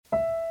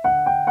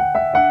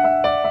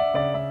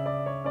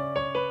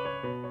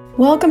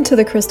Welcome to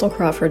the Crystal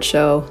Crawford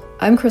Show.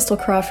 I'm Crystal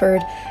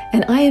Crawford,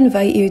 and I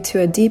invite you to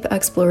a deep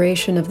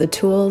exploration of the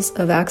tools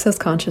of Access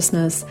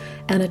Consciousness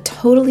and a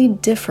totally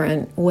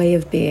different way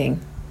of being.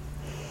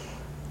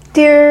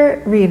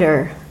 Dear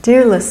reader,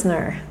 dear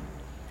listener,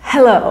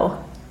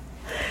 hello.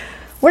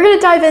 We're going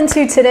to dive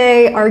into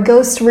today our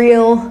ghost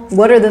reel.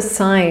 What are the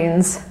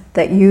signs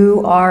that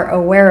you are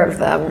aware of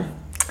them?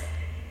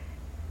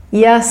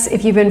 Yes,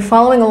 if you've been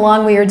following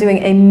along, we are doing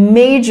a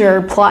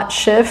major plot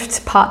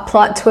shift,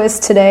 plot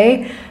twist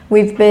today.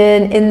 We've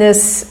been in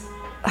this,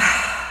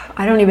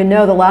 I don't even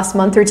know, the last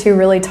month or two,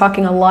 really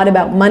talking a lot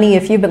about money.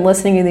 If you've been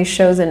listening to these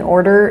shows in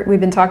order, we've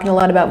been talking a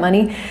lot about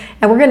money.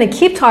 And we're going to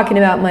keep talking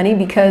about money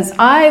because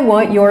I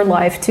want your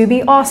life to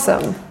be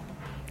awesome.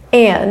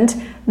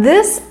 And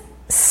this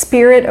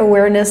spirit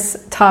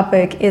awareness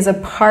topic is a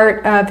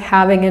part of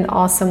having an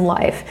awesome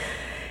life.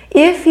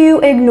 If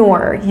you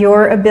ignore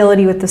your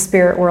ability with the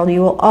spirit world,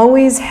 you will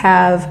always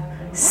have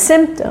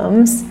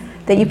symptoms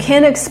that you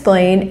can't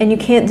explain and you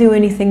can't do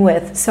anything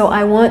with. So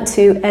I want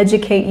to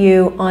educate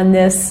you on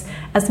this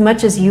as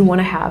much as you want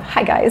to have.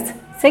 Hi guys,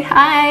 say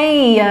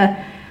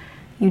hi.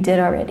 You did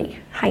already.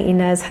 Hi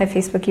Inez, hi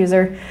Facebook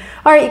user.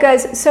 All right, you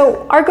guys,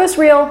 so are ghosts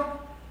real?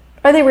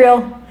 Are they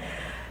real?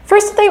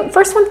 First thing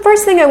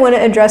I want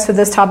to address with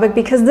this topic,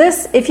 because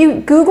this, if you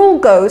Google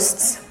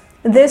ghosts,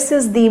 this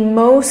is the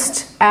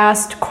most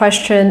asked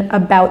question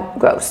about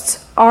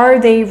ghosts. Are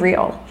they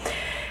real?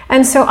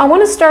 And so I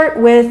want to start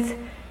with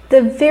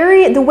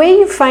the way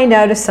you find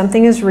out if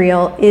something is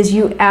real is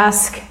you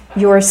ask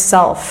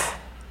yourself.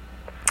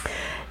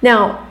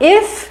 Now,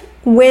 if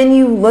when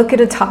you look at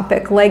a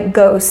topic like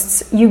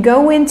ghosts, you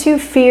go into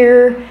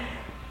fear,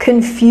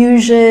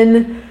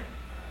 confusion,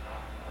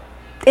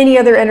 any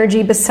other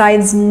energy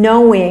besides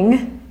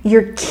knowing,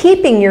 you're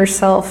keeping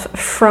yourself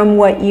from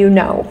what you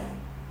know.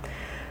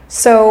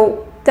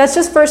 So that's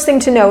just first thing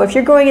to know. If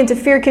you're going into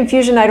fear,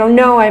 confusion, I don't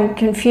know, I'm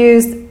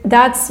confused,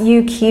 that's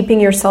you keeping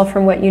yourself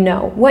from what you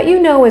know. What you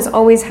know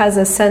always has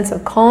a sense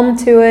of calm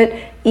to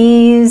it,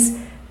 ease,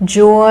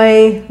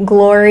 joy,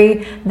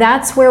 glory.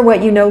 That's where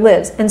what you know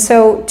lives. And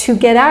so to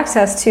get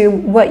access to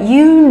what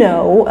you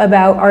know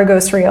about Are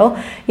Ghosts Real,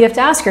 you have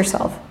to ask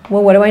yourself,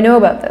 well, what do I know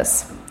about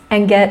this?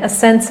 And get a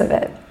sense of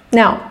it.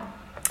 Now,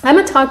 I'm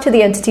a Talk to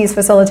the Entities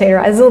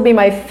facilitator. This will be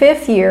my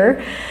 5th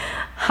year.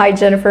 Hi,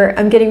 Jennifer.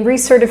 I'm getting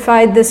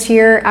recertified this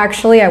year.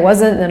 Actually, I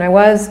wasn't, then I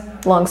was.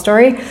 Long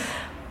story.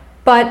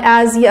 But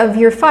as of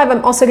year 5,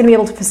 I'm also going to be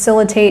able to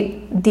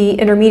facilitate the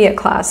intermediate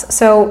class.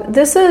 So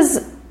this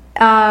is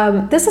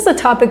a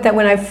topic that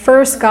when I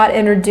first got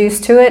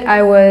introduced to it,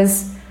 I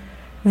was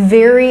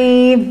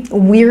very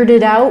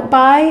weirded out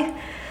by.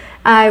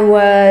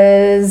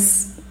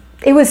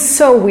 It was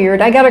so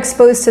weird. I got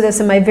exposed to this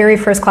in my very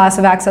first class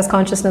of Access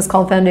Consciousness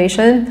called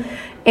Foundation.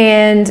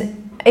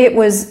 And it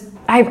was,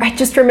 I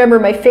just remember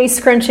my face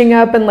scrunching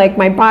up and like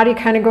my body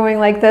kind of going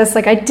like this.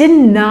 Like I did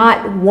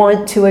not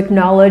want to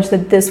acknowledge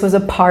that this was a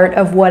part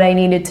of what I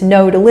needed to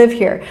know to live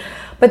here.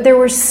 But there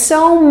were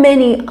so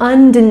many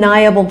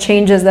undeniable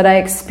changes that I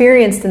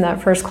experienced in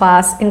that first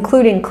class,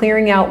 including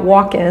clearing out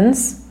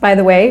walk-ins. By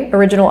the way,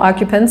 original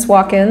occupants,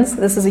 walk-ins.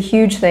 This is a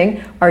huge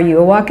thing. Are you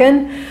a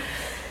walk-in?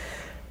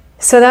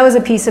 So that was a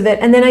piece of it.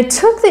 And then I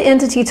took the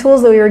entity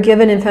tools that we were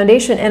given in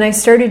Foundation and I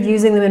started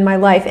using them in my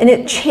life. And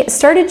it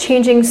started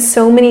changing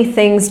so many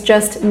things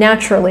just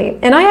naturally.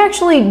 And I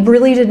actually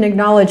really didn't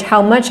acknowledge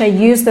how much I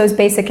used those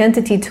basic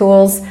entity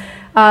tools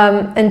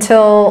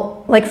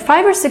until like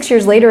 5 or 6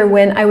 years later,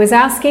 when I was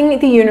asking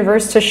the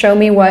universe to show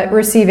me what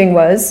receiving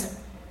was.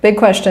 Big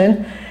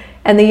question.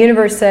 And the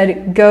universe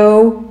said,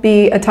 go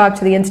be a Talk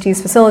to the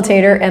Entities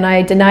facilitator. And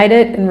I denied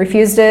it and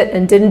refused it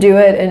and didn't do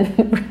it.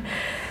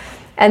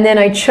 And then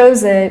I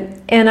chose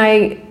it, and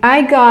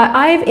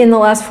I've in the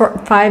last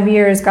 5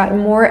 years gotten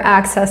more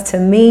access to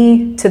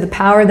me, to the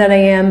power that I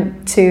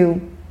am,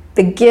 to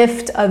the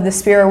gift of the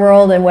spirit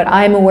world and what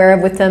I'm aware of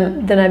with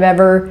them than I've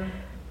ever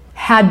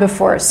had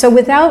before. So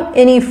without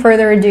any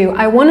further ado,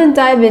 I want to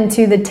dive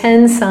into the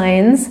 10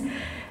 signs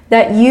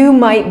that you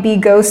might be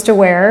ghost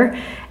aware,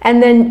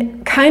 and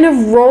then kind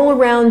of roll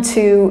around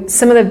to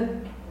some of the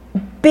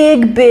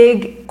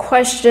big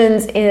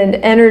questions and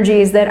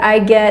energies that I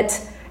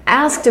get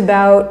asked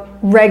about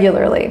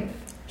regularly.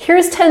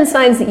 Here's 10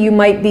 signs that you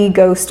might be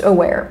ghost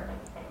aware.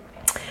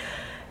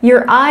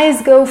 Your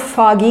eyes go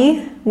foggy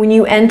when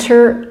you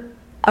enter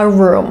a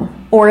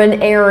room or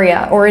an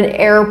area or an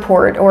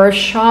airport or a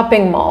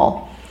shopping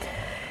mall.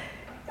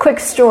 Quick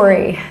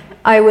story.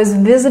 I was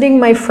visiting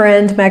my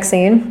friend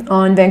Maxine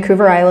on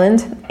Vancouver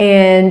Island,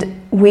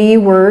 and we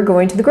were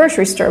going to the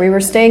grocery store. We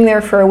were staying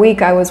there for a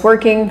week. I was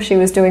working, she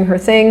was doing her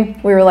thing.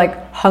 We were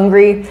like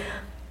hungry.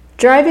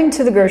 Driving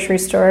to the grocery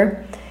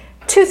store,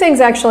 2 things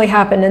actually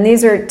happened, and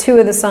these are 2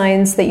 of the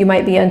signs that you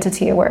might be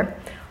entity aware.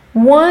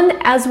 One,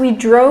 as we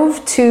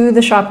drove to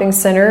the shopping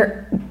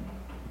center,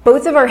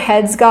 both of our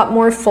heads got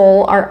more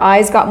full, our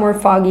eyes got more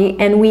foggy,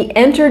 and we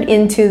entered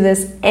into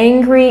this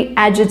angry,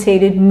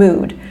 agitated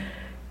mood.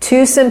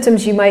 2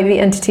 symptoms you might be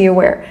entity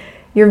aware.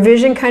 Your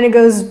vision kind of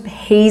goes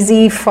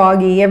hazy,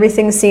 foggy,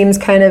 everything seems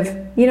kind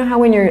of you know how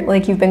when you're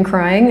like, you've been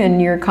crying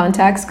and your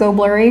contacts go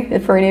blurry,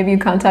 if for any of you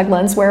contact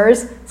lens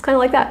wearers, it's kind of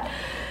like that.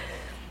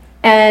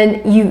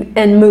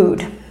 And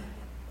mood,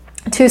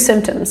 2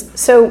 symptoms.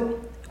 So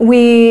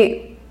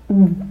we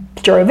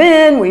drove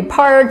in, we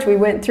parked, we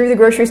went through the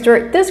grocery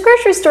store. This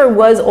grocery store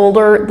was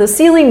older, the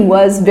ceiling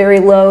was very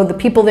low, the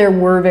people there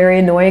were very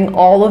annoying,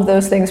 all of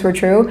those things were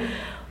true.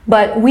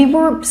 But we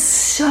were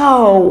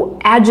so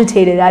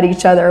agitated at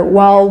each other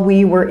while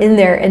we were in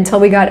there until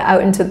we got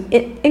out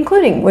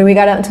including when we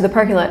got out into the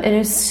parking lot. And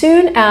as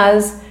soon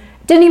as,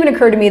 it didn't even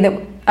occur to me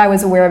that I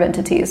was aware of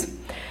entities.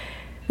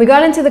 We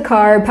got into the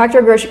car, packed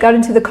our groceries, got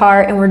into the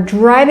car, and we're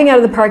driving out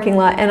of the parking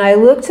lot, and I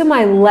look to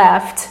my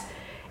left,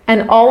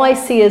 and all I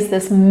see is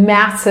this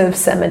massive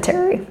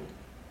cemetery.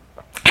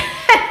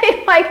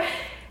 It like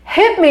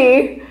hit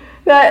me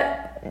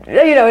that,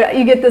 you know,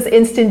 you get this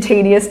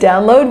instantaneous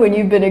download when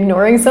you've been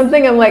ignoring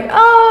something. I'm like,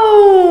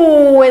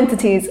 oh,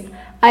 entities.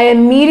 I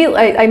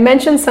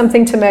mentioned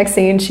something to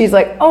Maxine. She's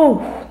like,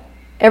 oh,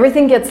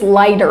 everything gets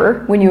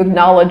lighter when you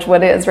acknowledge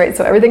what is, right?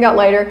 So everything got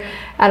lighter,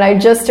 and I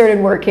just started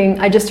working.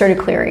 I just started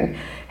clearing.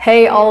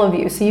 Hey, all of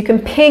you. So you can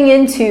ping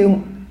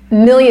into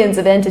millions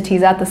of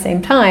entities at the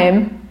same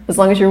time, as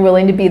long as you're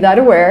willing to be that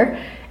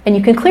aware, and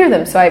you can clear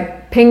them. So I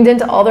pinged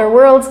into all their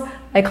worlds.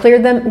 I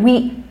cleared them.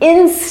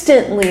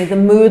 Instantly, the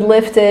mood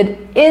lifted.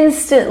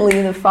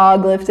 Instantly, the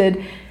fog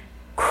lifted.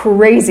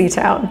 Crazy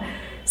town.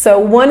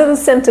 So two of the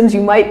symptoms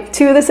you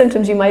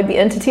might be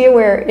entity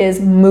aware is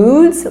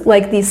moods,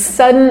 like the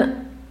sudden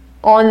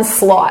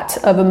onslaught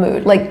of a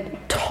mood,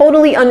 like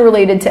totally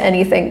unrelated to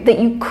anything that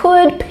you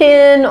could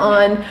pin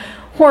on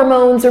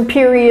hormones or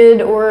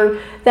period or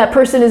that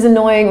person is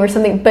annoying or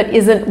something, but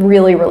isn't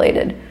really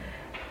related.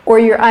 Or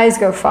your eyes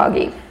go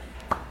foggy.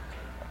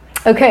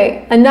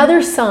 Okay,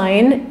 another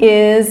sign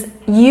is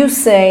you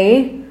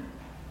say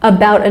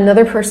about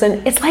another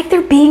person, it's like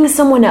they're being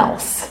someone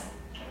else.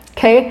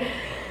 Okay?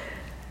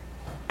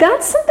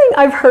 That's something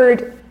I've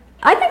heard.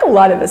 I think a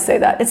lot of us say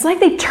that. It's like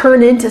they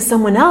turn into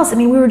someone else. I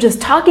mean, we were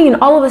just talking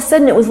and all of a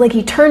sudden it was like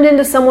he turned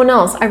into someone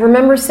else. I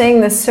remember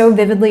saying this so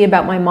vividly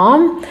about my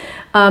mom,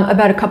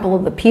 about a couple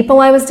of the people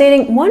I was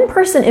dating. One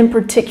person in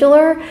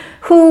particular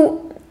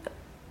who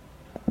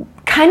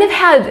kind of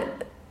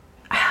had,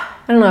 I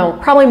don't know,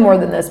 probably more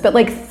than this, but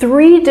like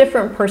 3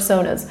 different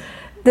personas.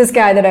 This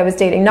guy that I was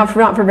dating, not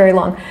for very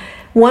long.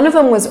 One of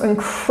them was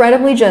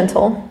incredibly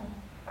gentle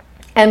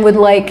and would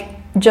like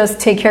just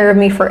take care of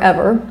me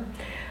forever.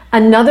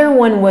 Another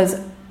one was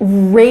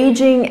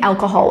raging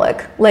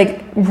alcoholic,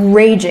 like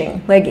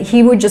raging. Like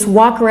he would just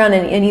walk around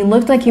and he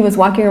looked like he was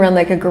walking around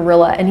like a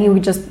gorilla, and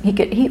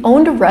he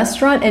owned a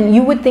restaurant and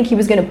you would think he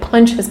was going to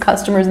punch his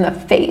customers in the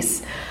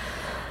face.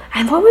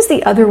 And what was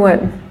the other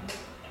one?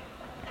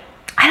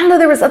 I don't know,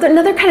 there was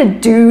another kind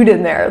of dude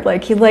in there.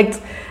 Like he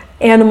liked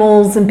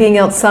animals and being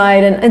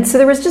outside. And so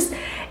there was just,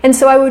 and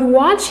so I would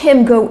watch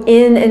him go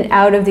in and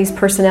out of these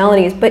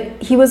personalities,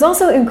 but he was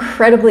also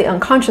incredibly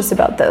unconscious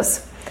about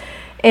this.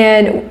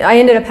 And I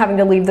ended up having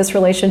to leave this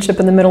relationship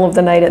in the middle of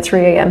the night at 3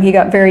 a.m. He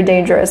got very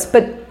dangerous.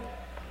 But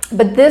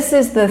this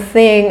is the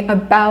thing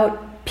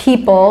about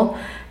people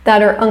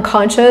that are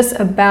unconscious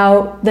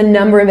about the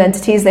number of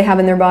entities they have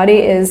in their body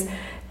is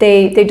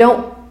they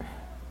don't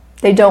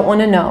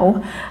want to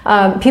know.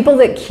 People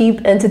that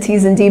keep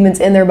entities and demons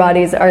in their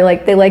bodies are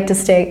like, they like to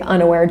stay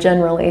unaware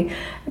generally,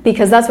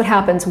 because that's what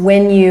happens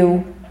when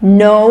you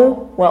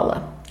know,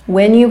 well,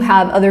 when you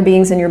have other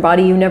beings in your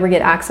body, you never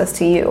get access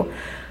to you.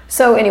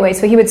 So anyway,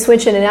 so he would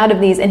switch in and out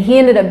of these, and he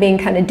ended up being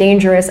kind of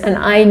dangerous, and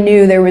I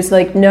knew there was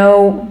like,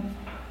 no,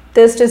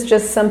 this is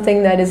just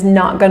something that is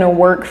not going to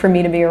work for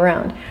me to be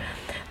around.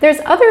 There's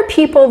other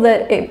people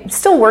that it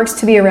still works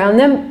to be around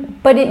them,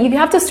 but you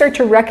have to start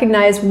to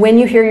recognize when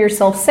you hear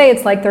yourself say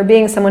it's like they're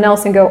being someone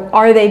else, and go,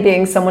 are they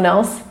being someone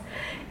else?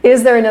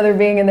 Is there another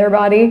being in their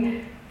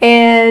body?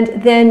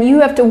 And then you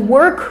have to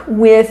work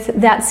with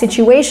that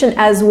situation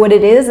as what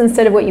it is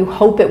instead of what you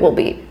hope it will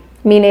be.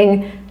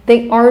 Meaning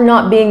they are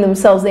not being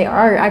themselves, they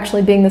are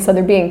actually being this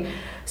other being.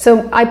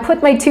 So I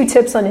put my 2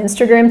 tips on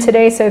Instagram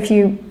today, so if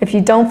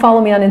you don't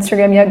follow me on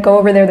Instagram yet, go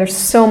over there, there's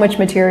so much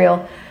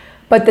material.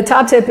 But the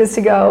top tip is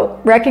to go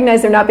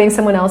recognize they're not being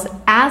someone else.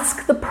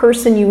 Ask the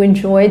person you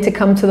enjoy to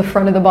come to the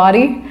front of the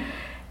body,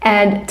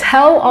 and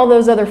tell all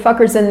those other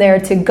fuckers in there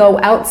to go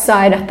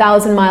outside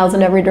 1,000 miles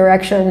in every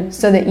direction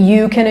so that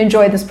you can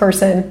enjoy this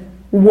person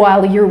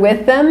while you're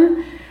with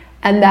them,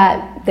 and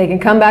that they can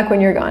come back when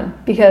you're gone.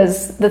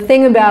 Because the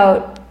thing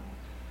about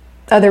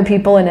other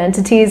people and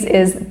entities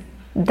is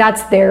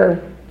that's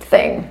their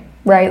thing.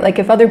 Right? Like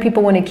if other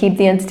people want to keep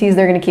the entities,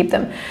 they're going to keep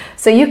them.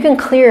 So you can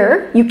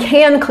clear.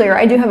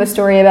 I do have a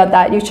story about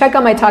that. You check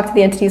out my Talk to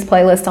the Entities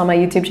playlist on my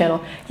YouTube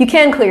channel. You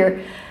can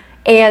clear.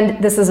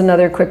 And this is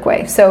another quick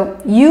way.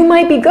 So you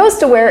might be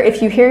ghost aware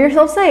if you hear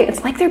yourself say,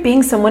 it's like they're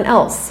being someone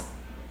else.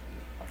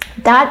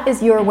 That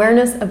is your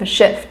awareness of a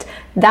shift.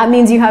 That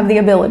means you have the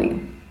ability.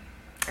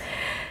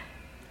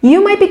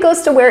 You might be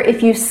ghost aware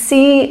if you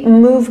see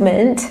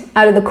movement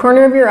out of the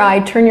corner of your eye,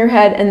 turn your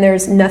head, and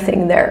there's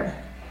nothing there.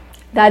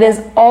 That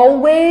is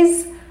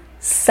always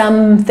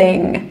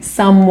something,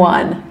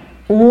 someone,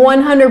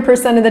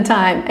 100% of the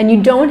time. And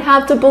you don't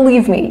have to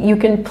believe me. You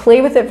can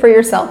play with it for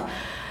yourself.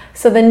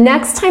 So the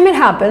next time it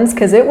happens,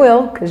 because it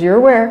will, because you're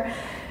aware,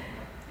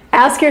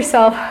 ask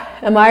yourself,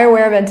 am I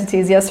aware of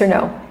entities, yes or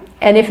no?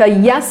 And if a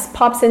yes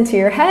pops into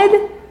your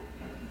head,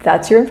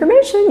 that's your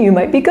information. You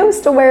might be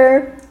ghost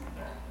aware.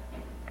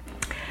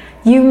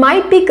 You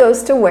might be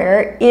ghost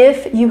aware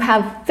if you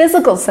have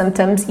physical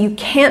symptoms you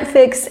can't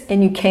fix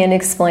and you can't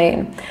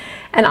explain.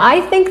 And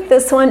I think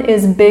this one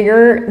is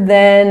bigger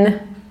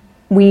than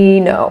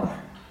we know.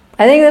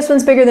 I think this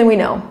one's bigger than we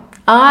know.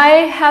 I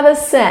have a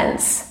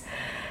sense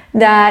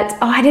that,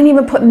 oh, I didn't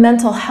even put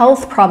mental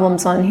health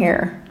problems on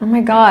here. Oh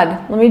my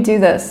God, let me do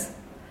this.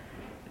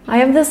 I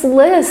have this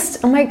list.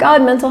 Oh my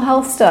God, mental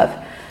health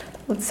stuff.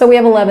 So we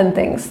have 11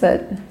 things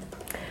that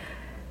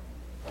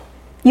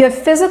you have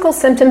physical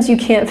symptoms you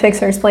can't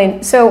fix or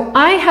explain. So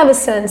I have a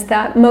sense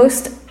that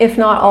most, if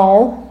not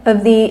all,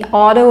 of the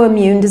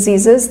autoimmune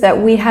diseases that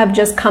we have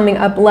just coming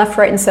up left,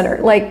 right, and center.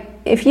 Like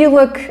if you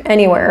look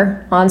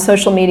anywhere on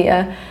social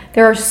media,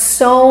 there are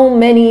so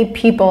many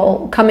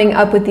people coming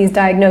up with these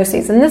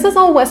diagnoses. And this is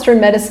all Western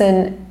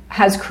medicine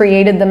has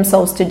created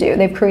themselves to do.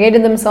 They've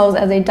created themselves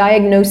as a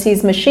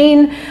diagnosis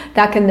machine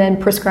that can then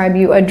prescribe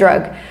you a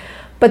drug.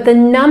 But the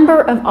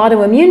number of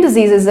autoimmune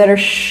diseases that are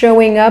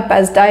showing up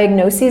as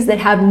diagnoses that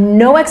have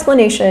no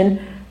explanation,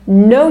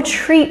 no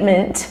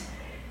treatment,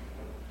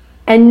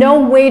 and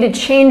no way to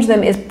change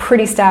them is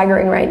pretty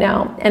staggering right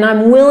now. And I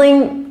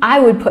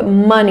would put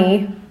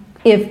money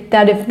if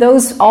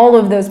all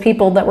of those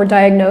people that were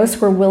diagnosed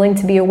were willing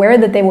to be aware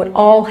that they would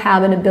all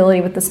have an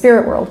ability with the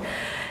spirit world.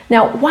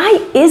 Now,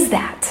 why is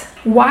that?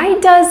 Why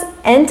does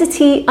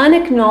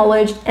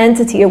unacknowledged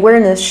entity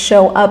awareness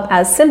show up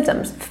as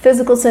symptoms?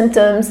 Physical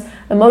symptoms,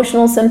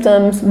 emotional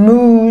symptoms,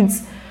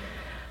 moods.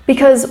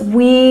 Because it's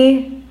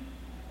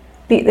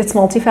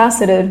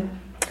multifaceted.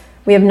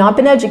 We have not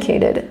been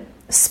educated.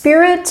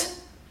 Spirit,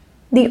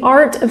 the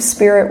art of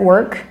spirit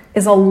work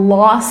is a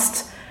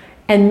lost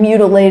and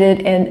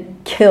mutilated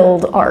and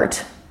killed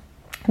art.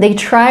 They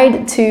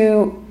tried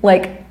to,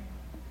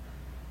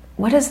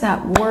 what is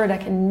that word? I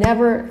can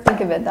never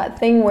think of it. That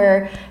thing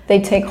where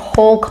they take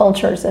whole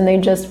cultures and they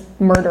just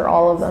murder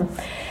all of them.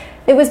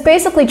 It was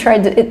basically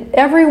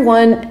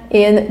everyone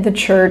in the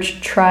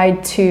church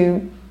tried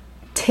to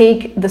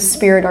take the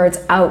spirit arts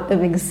out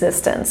of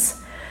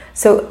existence.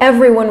 So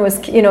everyone was,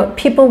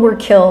 people were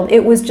killed.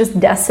 It was just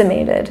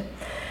decimated.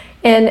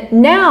 And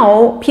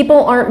now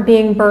people aren't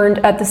being burned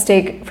at the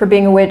stake for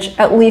being a witch,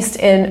 at least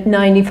in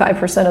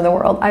 95% of the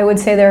world. I would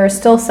say there are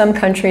still some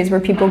countries where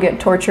people get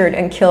tortured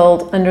and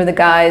killed under the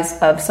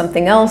guise of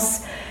something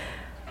else.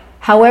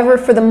 However,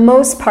 for the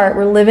most part,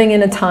 we're living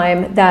in a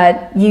time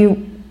that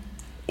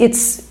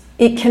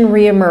it can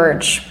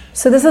reemerge.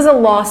 So this is a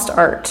lost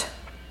art.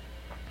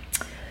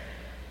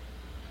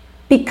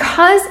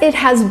 Because it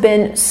has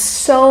been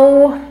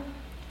so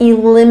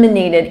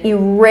eliminated,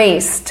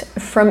 erased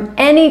from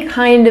any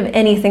kind of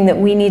anything that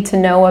we need to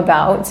know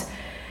about,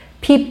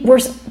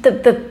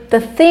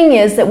 the thing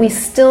is that we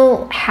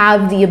still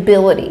have the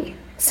ability.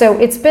 So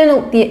it's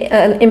been,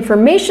 the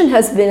information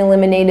has been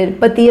eliminated,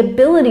 but the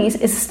abilities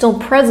is still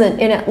present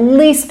in at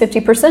least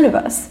 50% of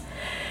us.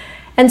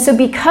 And so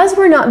because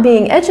we're not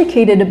being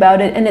educated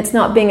about it and it's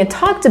not being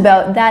talked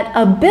about, that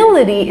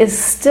ability is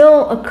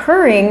still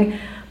occurring,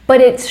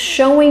 but it's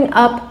showing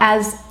up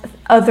as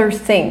other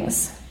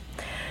things.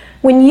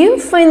 When you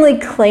finally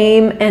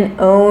claim and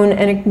own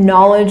and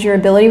acknowledge your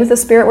ability with the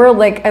spirit world,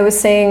 like I was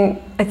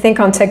saying, I think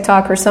on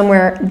TikTok or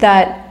somewhere,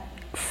 that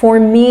for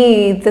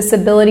me, this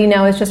ability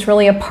now is just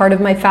really a part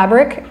of my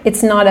fabric.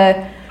 It's not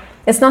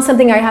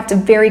something I have to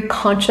very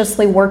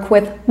consciously work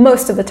with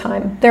most of the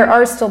time. There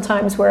are still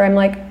times where I'm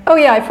like, oh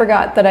yeah, I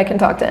forgot that I can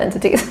talk to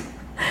entities.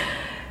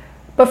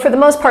 But for the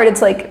most part,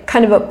 it's like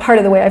kind of a part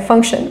of the way I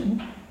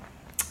function.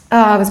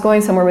 I was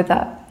going somewhere with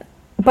that.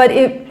 But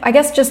I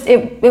guess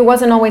it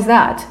wasn't always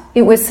that.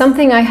 It was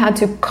something I had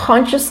to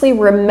consciously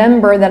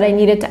remember that I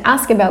needed to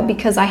ask about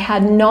because I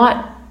had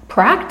not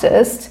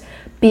practiced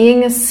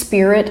being a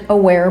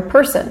spirit-aware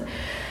person.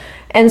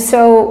 And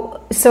so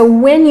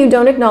when you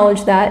don't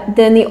acknowledge that,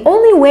 then the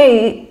only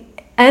way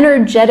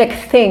energetic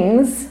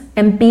things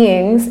and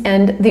beings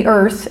and the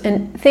earth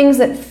and things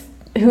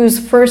whose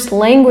first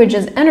language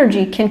is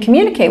energy can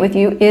communicate with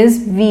you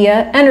is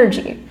via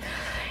energy.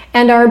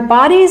 And our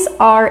bodies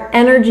are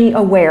energy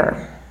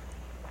aware.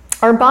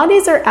 Our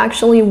bodies are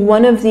actually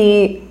one of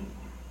the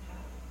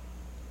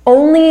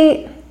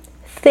only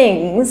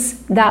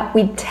things that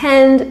we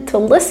tend to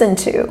listen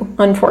to,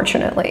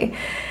 unfortunately.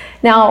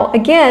 Now,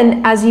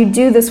 again, as you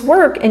do this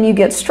work and you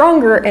get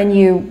stronger,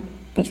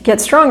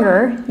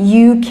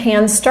 you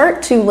can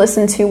start to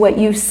listen to what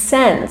you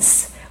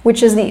sense,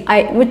 which is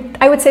I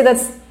would say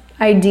that's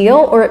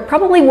ideal, or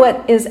probably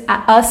what is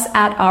us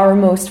at our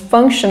most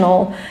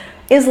functional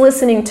is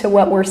listening to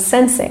what we're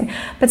sensing.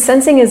 But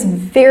sensing is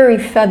very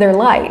feather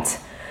light.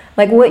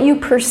 Like what you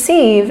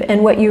perceive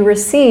and what you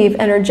receive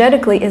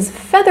energetically is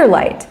feather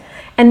light.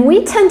 And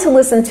we tend to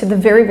listen to the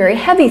very, very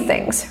heavy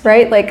things,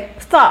 right? Like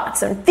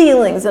thoughts and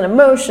feelings and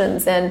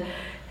emotions and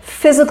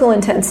physical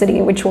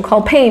intensity, which we'll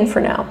call pain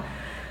for now.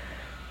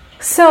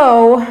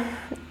 So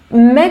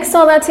mix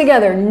all that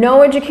together.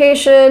 No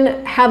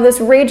education, have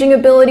this raging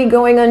ability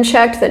going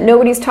unchecked that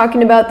nobody's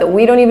talking about, that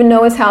we don't even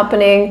know is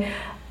happening.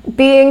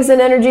 Beings and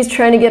energies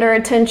trying to get our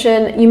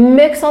attention. You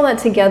mix all that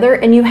together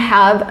and you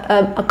have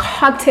a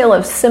cocktail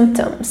of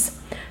symptoms.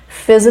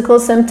 Physical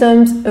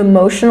symptoms,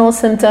 emotional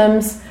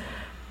symptoms,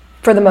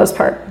 for the most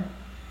part.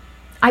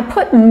 I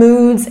put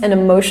moods and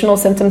emotional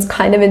symptoms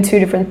kind of in two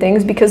different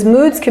things, because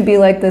moods could be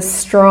like this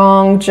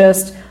strong,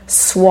 just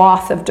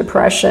swath of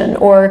depression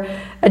or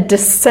a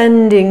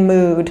descending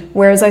mood,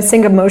 whereas I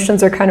think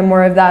emotions are kind of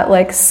more of that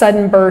like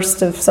sudden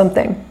burst of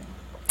something.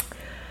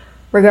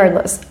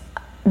 Regardless,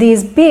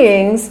 these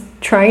beings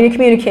trying to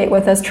communicate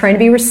with us, trying to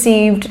be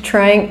received,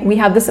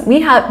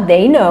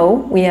 they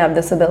know we have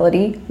this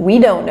ability, we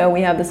don't know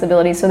we have this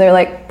ability, so they're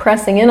like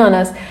pressing in on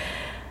us.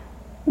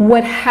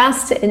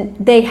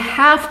 They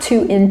have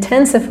to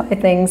intensify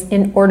things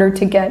in order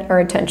to get our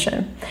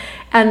attention.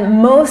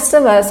 And most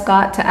of us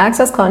got to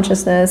access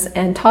consciousness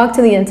and talk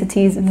to the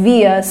entities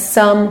via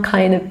some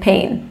kind of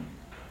pain.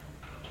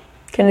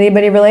 Can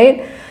anybody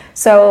relate?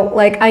 So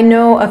like I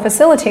know a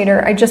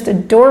facilitator, I just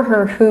adore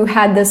her, who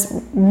had this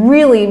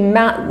really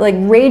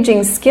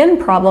raging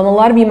skin problem. A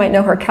lot of you might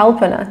know her,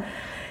 Kalpana.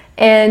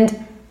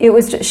 And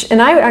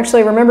and I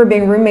actually remember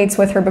being roommates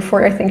with her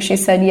before I think she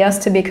said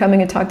yes to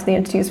becoming a Talk to the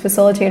Entities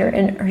facilitator.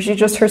 And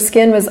her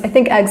skin was, I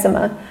think,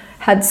 eczema,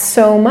 had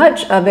so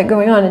much of it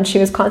going on, and she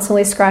was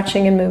constantly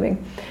scratching and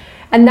moving.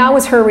 And that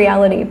was her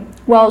reality.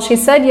 Well, she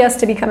said yes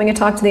to becoming a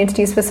Talk to the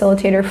Entities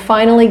facilitator,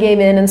 finally gave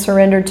in and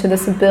surrendered to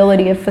this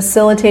ability of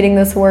facilitating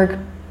this work,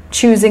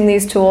 choosing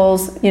these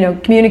tools,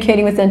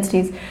 communicating with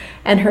entities,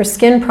 and her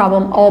skin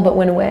problem all but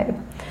went away.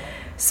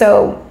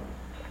 So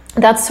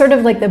that's sort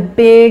of like the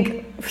big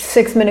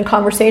 6-minute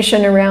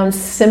conversation around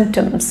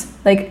symptoms.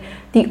 Like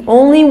the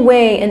only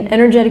way an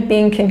energetic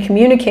being can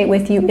communicate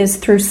with you is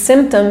through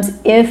symptoms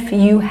if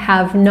you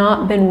have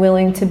not been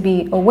willing to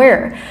be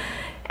aware.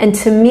 And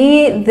to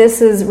me,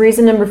 this is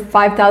reason number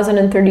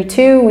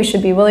 5032. We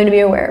should be willing to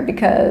be aware,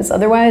 because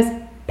otherwise,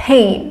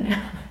 pain.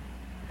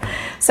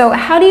 So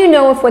how do you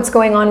know if what's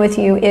going on with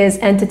you is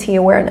entity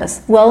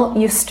awareness? Well,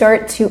 you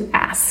start to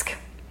ask.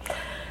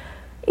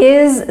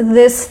 Is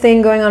this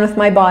thing going on with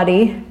my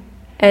body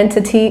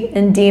entity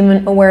and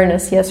demon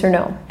awareness, yes or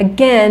no?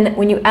 Again,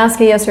 when you ask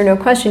a yes or no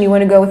question, you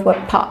want to go with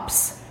what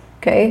pops.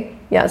 Okay?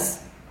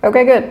 Yes.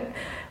 Okay, good.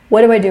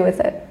 What do I do with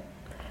it?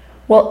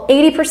 Well,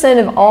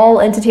 80% of all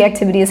entity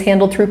activity is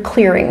handled through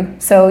clearing.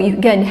 So you,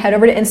 again, head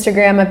over to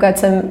Instagram. I've got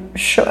some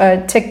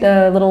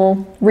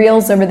little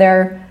reels over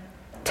there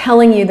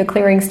telling you the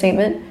clearing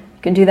statement.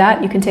 You can do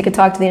that. You can take a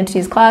Talk to the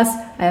Entities class.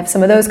 I have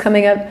some of those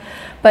coming up.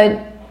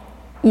 But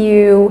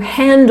you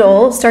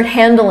start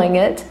handling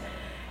it,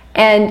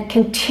 and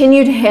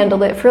continue to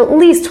handle it for at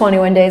least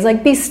 21 days.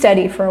 Like, be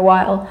steady for a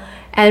while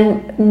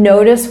and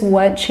notice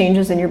what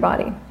changes in your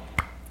body.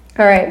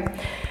 All right.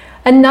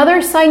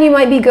 Another sign you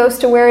might be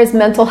ghost aware is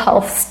mental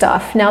health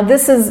stuff. Now,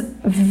 this is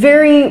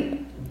very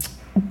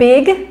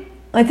big.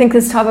 I think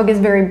this topic is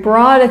very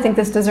broad. I think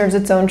this deserves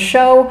its own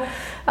show.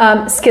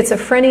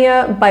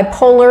 Schizophrenia,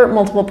 bipolar,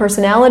 multiple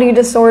personality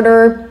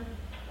disorder.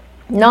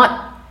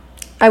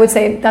 I would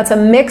say that's a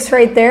mix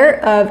right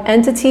there of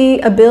entity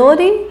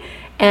ability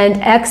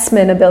and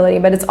X-Men ability,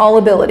 but it's all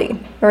ability.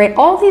 All right,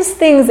 all these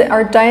things that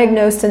are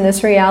diagnosed in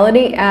this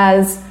reality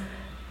as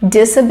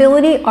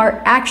disability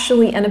are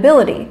actually an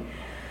ability.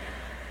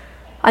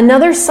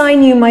 Another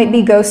sign you might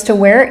be ghost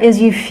aware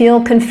is you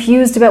feel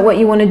confused about what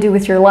you want to do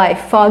with your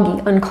life, foggy,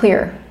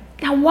 unclear.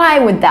 Now, why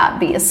would that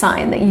be a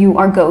sign that you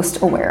are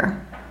ghost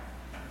aware?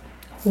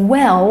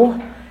 Well,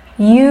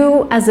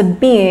 you as a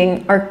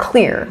being are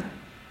clear.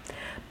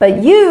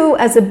 But you,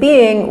 as a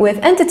being with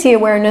entity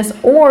awareness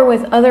or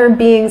with other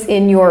beings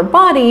in your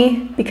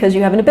body, because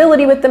you have an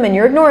ability with them and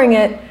you're ignoring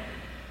it,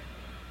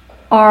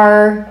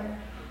 are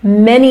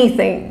many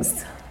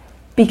things,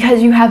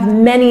 because you have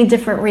many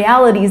different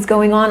realities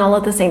going on all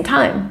at the same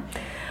time.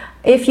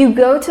 If you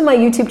go to my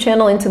YouTube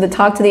channel, into the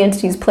Talk to the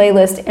Entities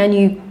playlist, and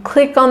you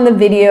click on the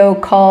video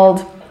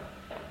called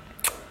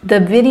the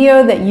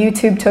video that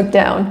YouTube took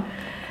down,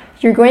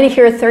 you're going to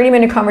hear a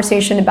 30-minute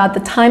conversation about the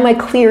time I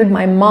cleared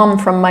my mom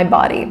from my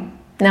body.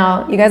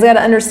 Now, you guys got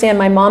to understand,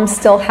 my mom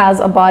still has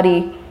a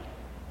body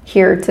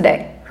here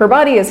today. Her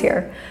body is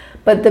here.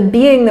 But the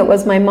being that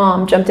was my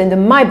mom jumped into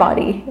my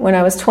body when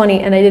I was 20,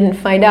 and I didn't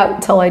find out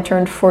until I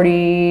turned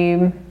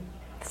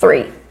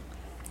 43.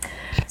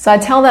 So I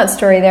tell that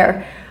story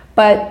there.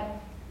 But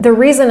the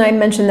reason I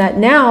mention that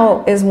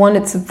now is, one,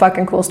 it's a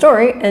fucking cool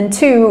story, and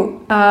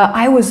two,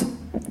 I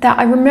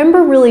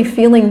remember really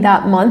feeling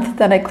that month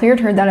that I cleared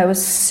her that I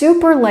was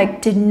super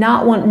did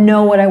not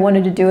know what I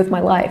wanted to do with my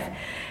life.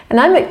 And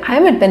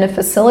I had been a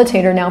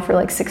facilitator now for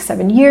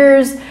 6-7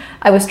 years.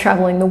 I was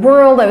traveling the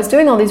world. I was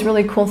doing all these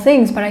really cool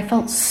things, but I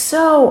felt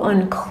so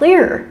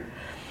unclear.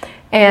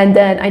 And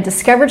then I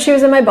discovered she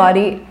was in my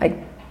body.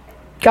 I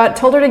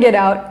told her to get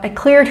out. I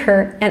cleared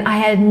her, and I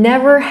had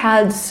never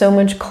had so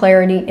much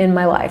clarity in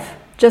my life.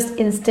 Just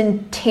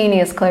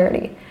instantaneous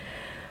clarity.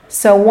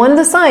 So one of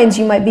the signs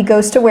you might be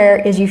ghost aware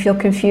is you feel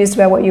confused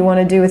about what you want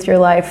to do with your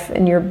life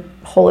and your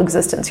whole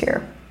existence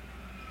here.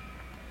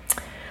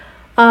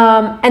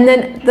 And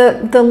then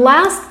the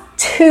last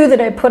two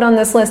that I put on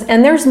this list,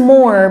 and there's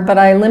more, but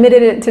I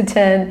limited it to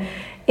 10,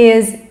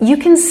 is you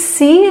can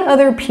see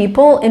other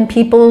people in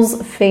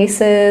people's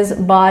faces,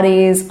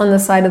 bodies on the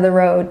side of the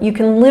road. You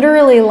can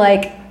literally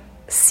like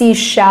see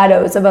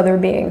shadows of other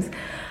beings.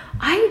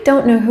 I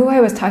don't know who I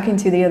was talking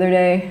to the other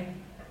day.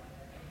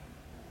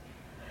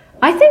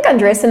 I think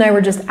Andres and I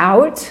were just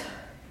out.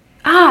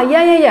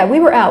 Yeah. We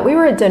were out. We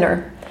were at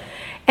dinner.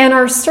 And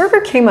our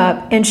server came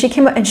up, and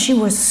she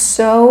was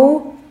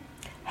so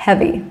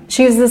heavy.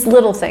 She was this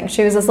little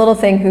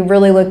thing. Who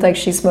really looked like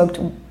she smoked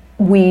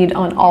weed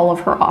on all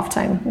of her off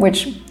time,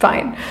 which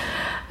fine.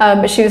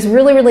 But she was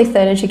really, really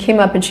thin, and she came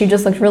up and she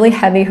just looked really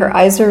heavy. Her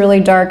eyes were really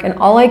dark, and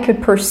all I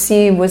could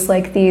perceive was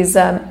like these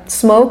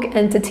smoke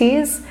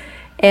entities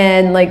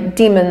and like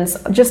demons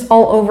just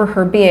all over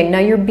her being. Now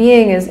your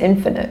being is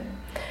infinite.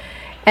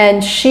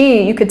 And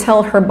you could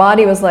tell her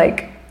body was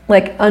like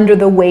under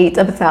the weight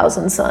of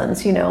 1,000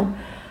 suns, you know.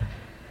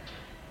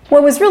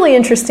 What was really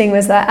interesting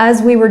was that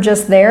as we were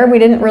just there, we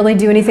didn't really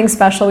do anything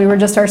special. We were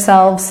just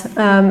ourselves.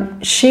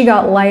 She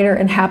got lighter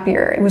and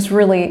happier. It was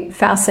really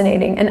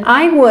fascinating. And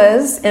I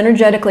was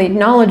energetically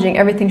acknowledging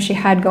everything she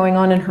had going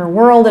on in her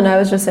world, and I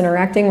was just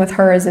interacting with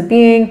her as a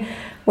being,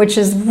 which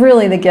is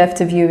really the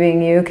gift of you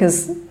being you,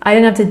 because I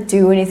didn't have to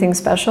do anything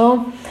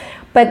special.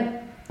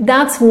 But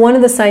that's one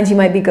of the signs you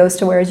might be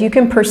ghost aware, is you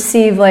can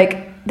perceive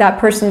like that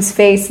person's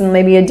face and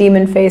maybe a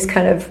demon face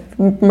kind of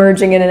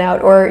merging in and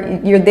out, or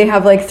they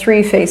have like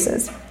three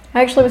faces.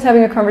 I actually was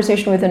having a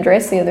conversation with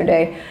Andres the other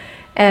day,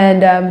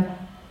 and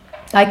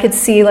I could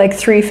see like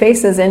three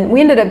faces, and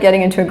we ended up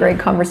getting into a great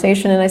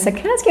conversation, and I said,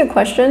 can I ask you a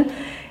question?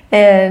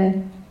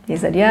 And he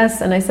said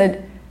yes, and I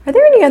said, are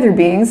there any other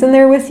beings in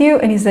there with you?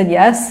 And he said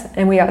yes,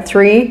 and we got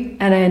three,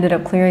 and I ended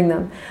up clearing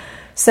them.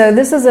 So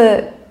this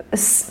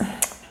is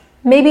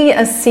maybe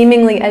a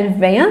seemingly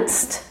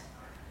advanced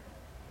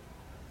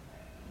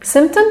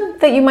symptom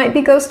that you might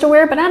be ghost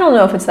aware, but I don't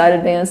know if it's that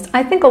advanced.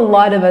 I think a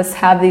lot of us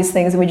have these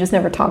things and we just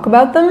never talk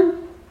about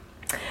them.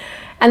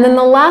 And then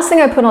the last thing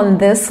I put on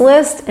this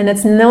list, and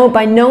it's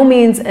by no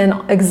means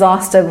an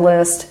exhaustive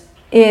list,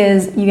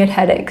 is you get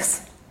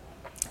headaches.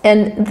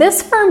 And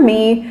this for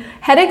me,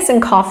 headaches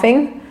and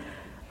coughing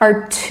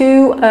are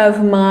two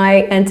of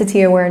my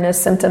entity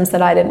awareness symptoms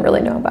that I didn't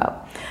really know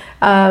about.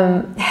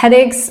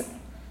 Headaches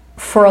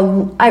where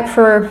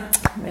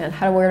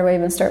do I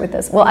even start with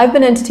this? Well, I've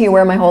been entity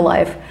aware my whole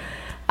life.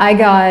 I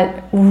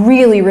got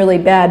really, really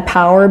bad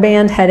power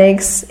band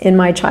headaches in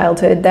my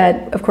childhood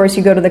that, of course,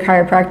 you go to the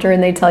chiropractor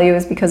and they tell you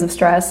is because of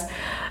stress.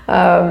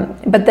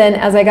 But then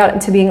as I got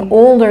into being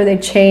older, they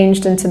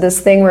changed into this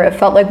thing where it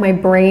felt like my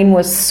brain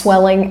was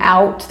swelling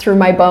out through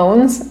my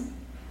bones.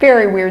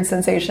 Very weird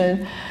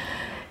sensation.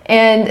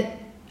 And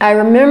I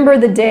remember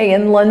the day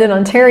in London,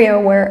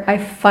 Ontario, where I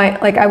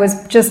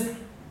was just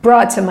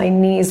brought to my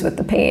knees with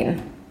the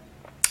pain.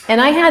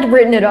 And I had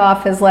written it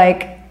off as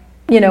like,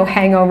 you know,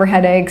 hangover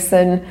headaches,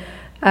 and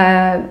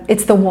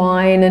it's the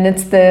wine, and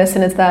it's this,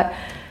 and it's that.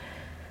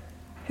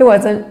 It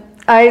wasn't.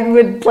 I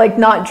would like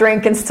not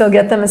drink and still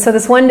get them. And so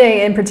this one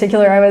day in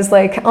particular, I was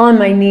like on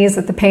my knees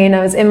with the pain.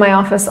 I was in my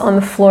office on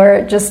the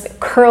floor, just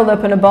curled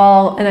up in a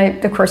ball, and I,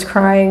 of course,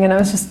 crying. And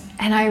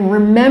I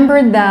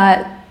remembered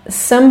that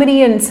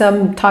somebody in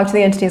some Talk to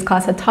the Entities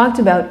class had talked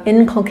about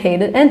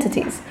inculcated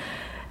entities.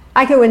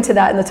 I go into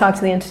that in the Talk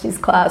to the Entities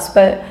class,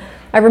 but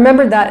I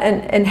remembered that,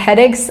 and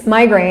headaches,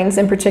 migraines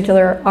in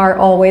particular, are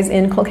always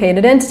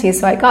inculcated entities.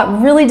 So I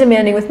got really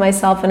demanding with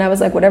myself, and I was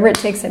like, whatever it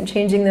takes, I'm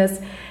changing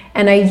this.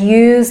 And I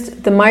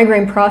used the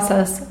migraine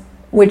process,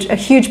 which a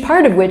huge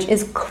part of which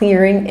is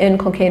clearing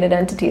inculcated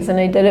entities. And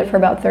I did it for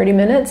about 30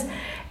 minutes.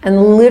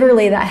 And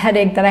literally that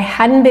headache that I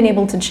hadn't been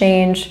able to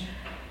change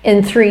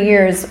in 3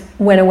 years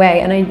went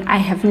away. And I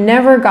have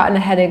never gotten a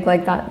headache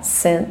like that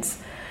since.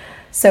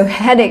 So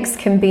headaches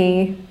can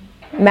be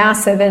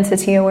massive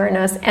entity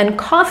awareness, and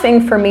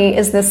coughing for me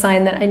is the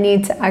sign that I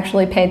need to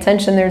actually pay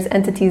attention. There's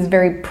entities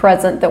very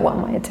present that want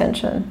my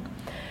attention.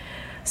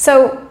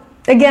 So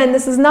again,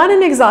 this is not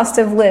an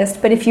exhaustive list,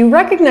 but if you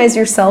recognize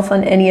yourself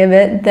on any of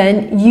it,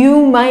 then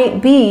you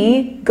might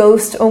be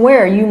ghost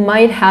aware. You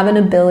might have an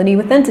ability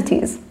with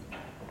entities.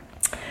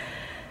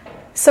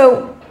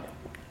 So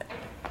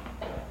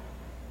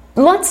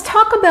let's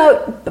talk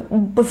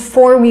about,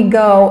 before we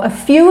go, a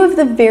few of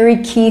the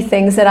very key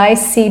things that I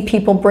see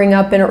people bring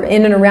up in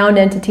and around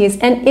entities.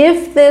 And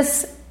if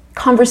this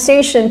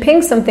conversation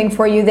pings something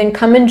for you, then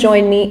come and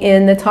join me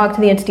in the Talk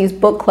to the Entities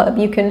book club.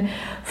 You can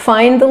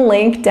find the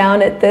link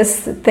down at this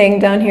thing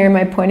down here. Am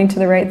I pointing to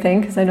the right thing?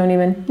 Because I don't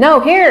even...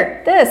 No,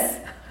 here, this.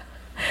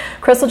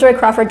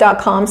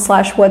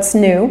 crystaljoycrawford.com/what's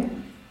new.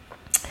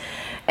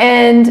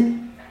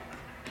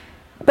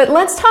 But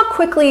let's talk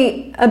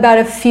quickly about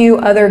a few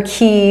other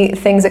key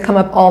things that come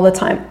up all the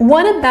time.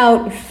 What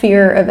about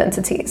fear of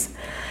entities?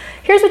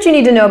 Here's what you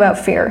need to know about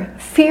fear.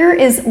 Fear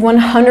is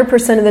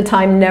 100% of the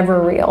time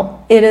never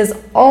real. It is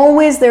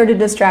always there to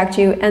distract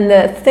you, and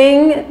the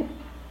thing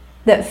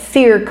that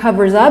fear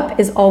covers up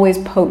is always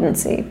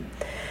potency.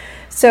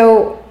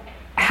 So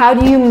how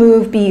do you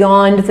move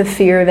beyond the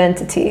fear of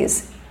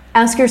entities?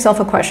 Ask yourself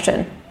a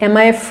question. Am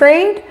I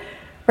afraid,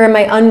 or am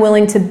I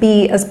unwilling to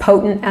be as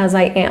potent as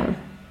I am?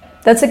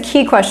 That's a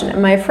key question.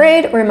 Am I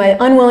afraid, or am I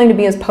unwilling to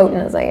be as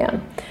potent as I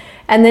am?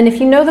 And then if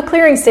you know the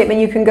clearing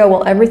statement, you can go,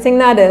 well, everything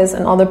that is,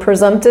 and all the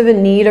presumptive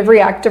and need of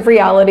reactive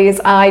realities,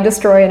 I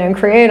destroy and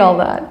create all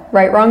that.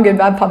 Right, wrong, good,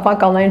 bad, pop,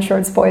 pock, all nine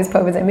shorts, boys,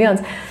 povers, and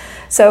beyonds.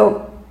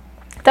 So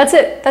that's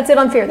it. That's it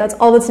on fear. That's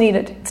all that's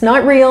needed. It's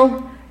not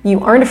real. You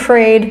aren't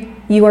afraid.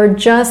 You are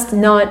just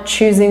not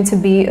choosing to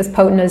be as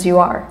potent as you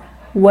are.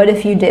 What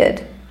if you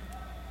did?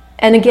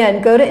 And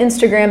again, go to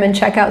Instagram and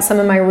check out some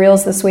of my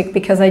reels this week,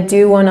 because I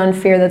do one on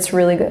fear that's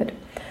really good.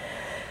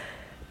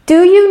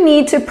 Do you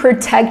need to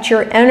protect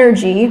your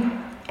energy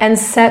and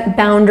set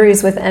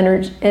boundaries with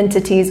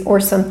entities or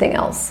something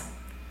else?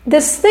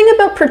 This thing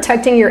about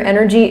protecting your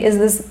energy is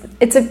this,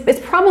 it's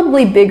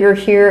probably bigger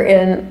here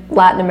in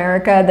Latin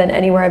America than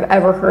anywhere I've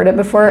ever heard it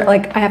before.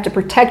 Like, I have to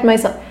protect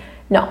myself.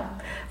 No.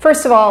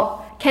 First of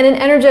all, can an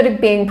energetic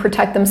being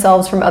protect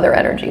themselves from other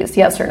energies?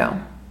 Yes or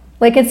no?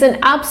 Like, it's an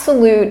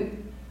absolute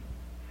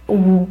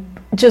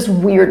just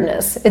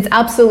weirdness. It's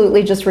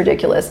absolutely just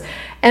ridiculous.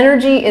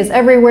 Energy is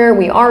everywhere.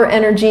 We are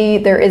energy.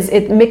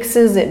 It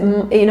mixes,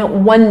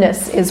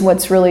 oneness is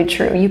what's really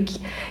true.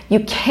 You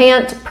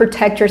can't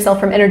protect yourself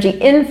from energy.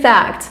 In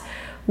fact,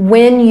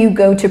 when you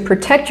go to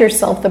protect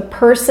yourself, the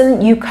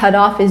person you cut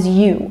off is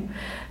you.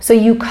 So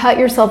you cut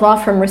yourself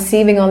off from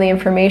receiving all the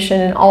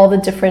information and all the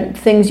different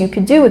things you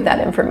could do with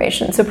that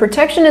information. So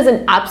protection is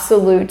an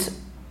absolute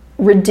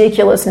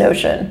ridiculous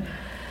notion.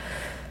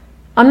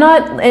 I'm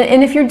not,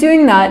 and if you're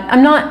doing that,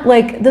 I'm not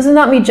like, this is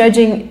not me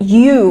judging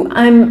you.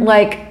 I'm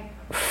like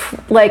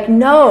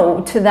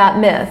no to that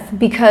myth,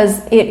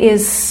 because it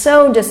is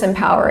so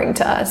disempowering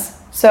to us.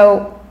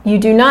 So you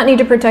do not need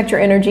to protect your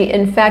energy.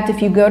 In fact,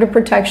 if you go to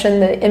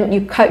protection,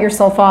 you cut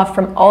yourself off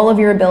from all of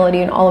your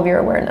ability and all of your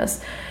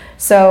awareness.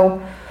 So,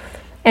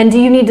 and do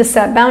you need to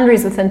set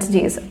boundaries with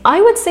entities?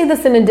 I would say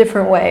this in a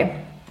different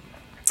way.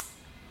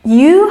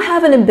 You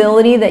have an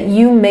ability that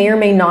you may or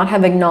may not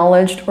have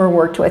acknowledged or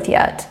worked with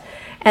yet.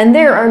 And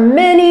there are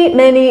many,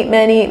 many,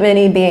 many,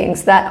 many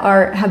beings that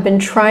have been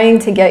trying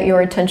to get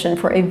your attention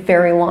for a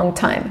very long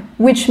time,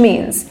 which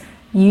means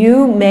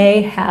you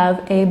may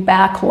have a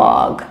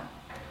backlog.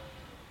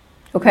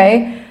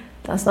 Okay?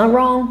 That's not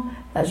wrong.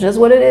 That's just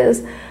what it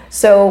is.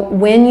 So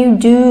when you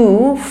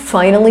do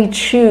finally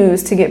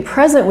choose to get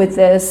present with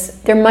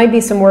this, there might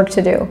be some work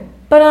to do.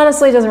 But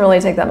honestly, it doesn't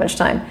really take that much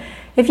time.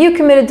 If you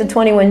committed to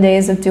 21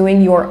 days of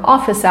doing your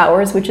office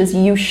hours, which is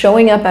you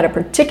showing up at a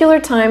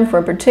particular time for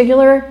a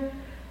particular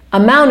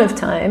amount of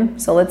time,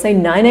 so let's say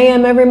 9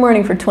 a.m. every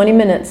morning for 20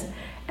 minutes,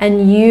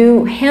 and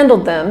you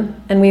handled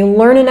them, and we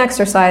learn an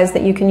exercise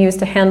that you can use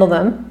to handle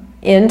them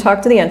in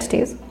Talk to the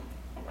Entities,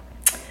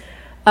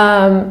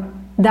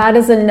 that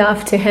is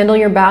enough to handle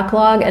your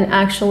backlog and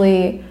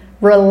actually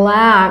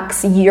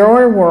relax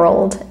your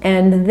world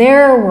and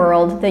their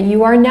world, that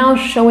you are now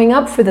showing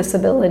up for this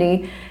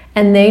ability,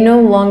 and they no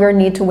longer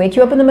need to wake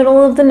you up in the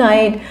middle of the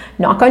night,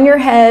 knock on your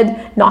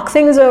head, knock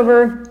things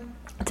over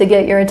to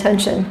get your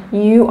attention.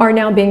 You are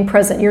now being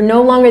present. You're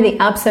no longer the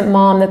absent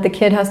mom that the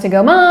kid has to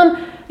go,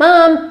 Mom,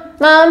 Mom,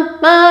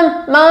 Mom,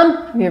 Mom,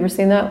 Mom. Have you ever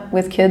seen that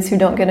with kids who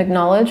don't get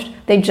acknowledged?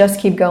 They just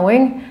keep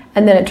going,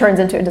 and then it turns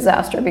into a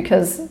disaster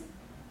because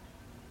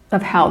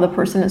of how the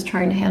person is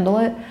trying to handle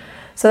it.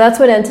 So that's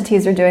what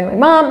entities are doing, like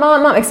Mom,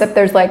 Mom, Mom, except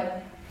there's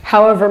like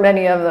however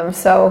many of them.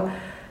 So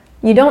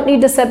you don't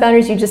need to set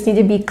boundaries, you just need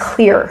to be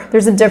clear.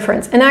 There's a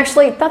difference. And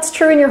actually, that's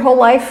true in your whole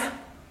life.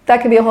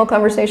 That could be a whole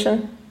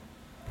conversation.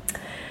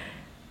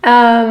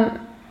 And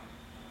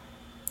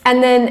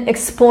then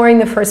exploring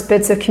the first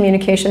bits of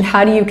communication.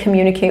 How do you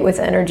communicate with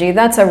energy?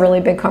 That's a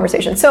really big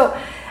conversation. So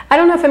I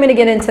don't know if I'm going to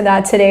get into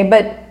that today,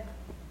 but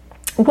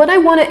what I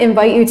want to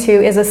invite you to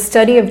is a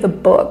study of the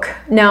book.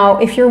 Now,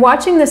 if you're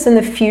watching this in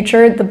the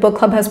future, the book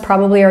club has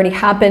probably already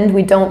happened.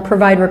 We don't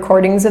provide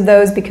recordings of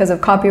those because of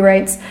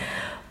copyrights.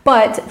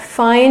 But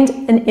find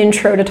an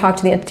intro to Talk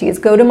to the Entities.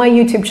 Go to my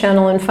YouTube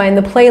channel and find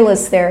the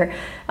playlist there.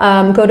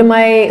 Go to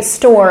my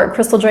store,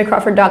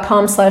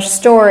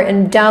 crystaljoycrawford.com/store,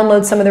 and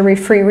download some of the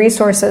free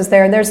resources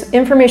there. There's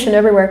information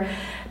everywhere.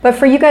 But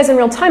for you guys in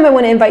real time, I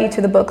want to invite you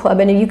to the book club.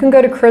 And you can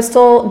go to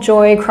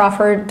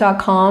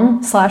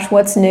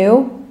crystaljoycrawford.com/what's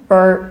new,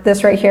 or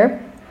this right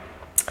here,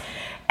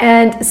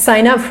 and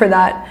sign up for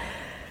that.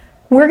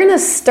 We're going to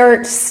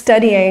start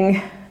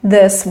studying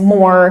this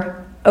more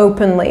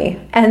openly,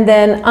 and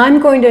then I'm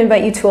going to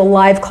invite you to a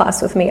live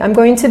class with me. I'm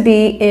going to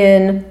be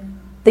in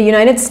the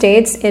United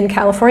States, in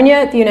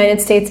California, the United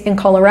States, in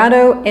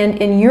Colorado,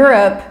 and in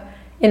Europe,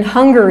 in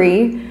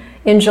Hungary,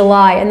 in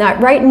July. And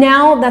that right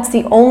now, that's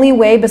the only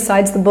way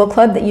besides the book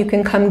club that you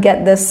can come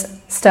get this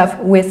stuff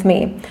with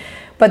me.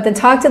 but the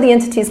Talk to the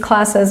Entities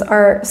classes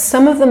are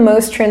some of the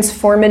most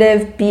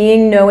transformative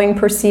being, knowing,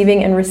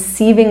 perceiving, and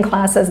receiving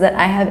classes that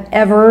I have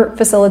ever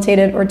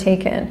facilitated or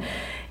taken.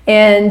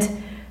 And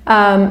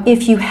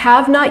if you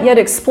have not yet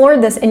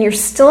explored this and you're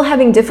still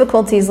having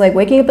difficulties like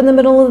waking up in the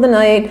middle of the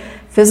night,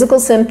 physical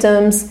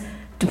symptoms,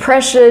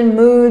 depression,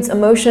 moods,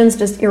 emotions,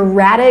 just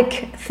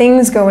erratic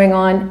things going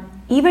on,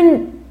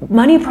 even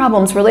money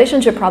problems,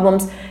 relationship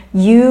problems,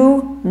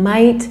 you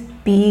might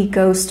be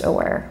ghost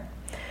aware.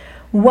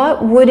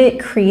 What would it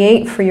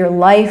create for your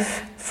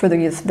life, for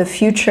the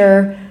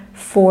future,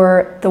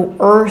 for the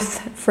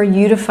earth, for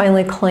you to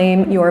finally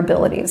claim your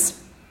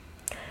abilities?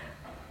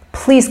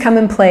 Please come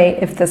and play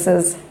if this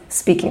is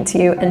speaking to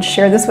you, and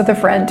share this with a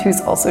friend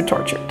who's also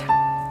tortured.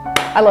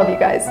 I love you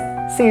guys.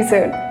 See you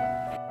soon.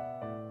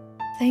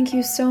 Thank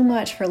you so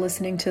much for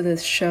listening to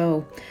this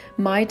show.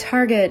 My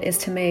target is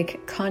to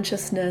make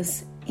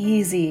consciousness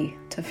easy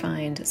to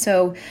find.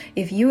 So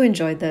if you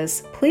enjoyed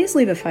this, please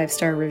leave a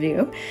 5-star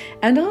review,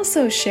 and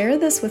also share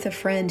this with a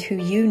friend who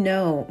you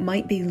know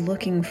might be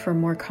looking for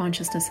more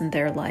consciousness in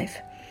their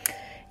life.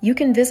 You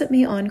can visit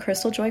me on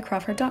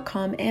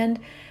crystaljoycrawford.com, and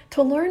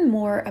to learn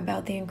more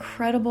about the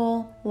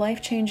incredible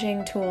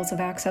life-changing tools of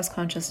Access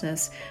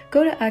Consciousness,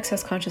 go to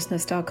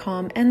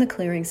accessconsciousness.com and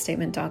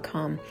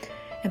theclearingstatement.com,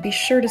 and be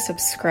sure to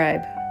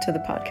subscribe to the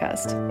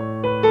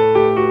podcast.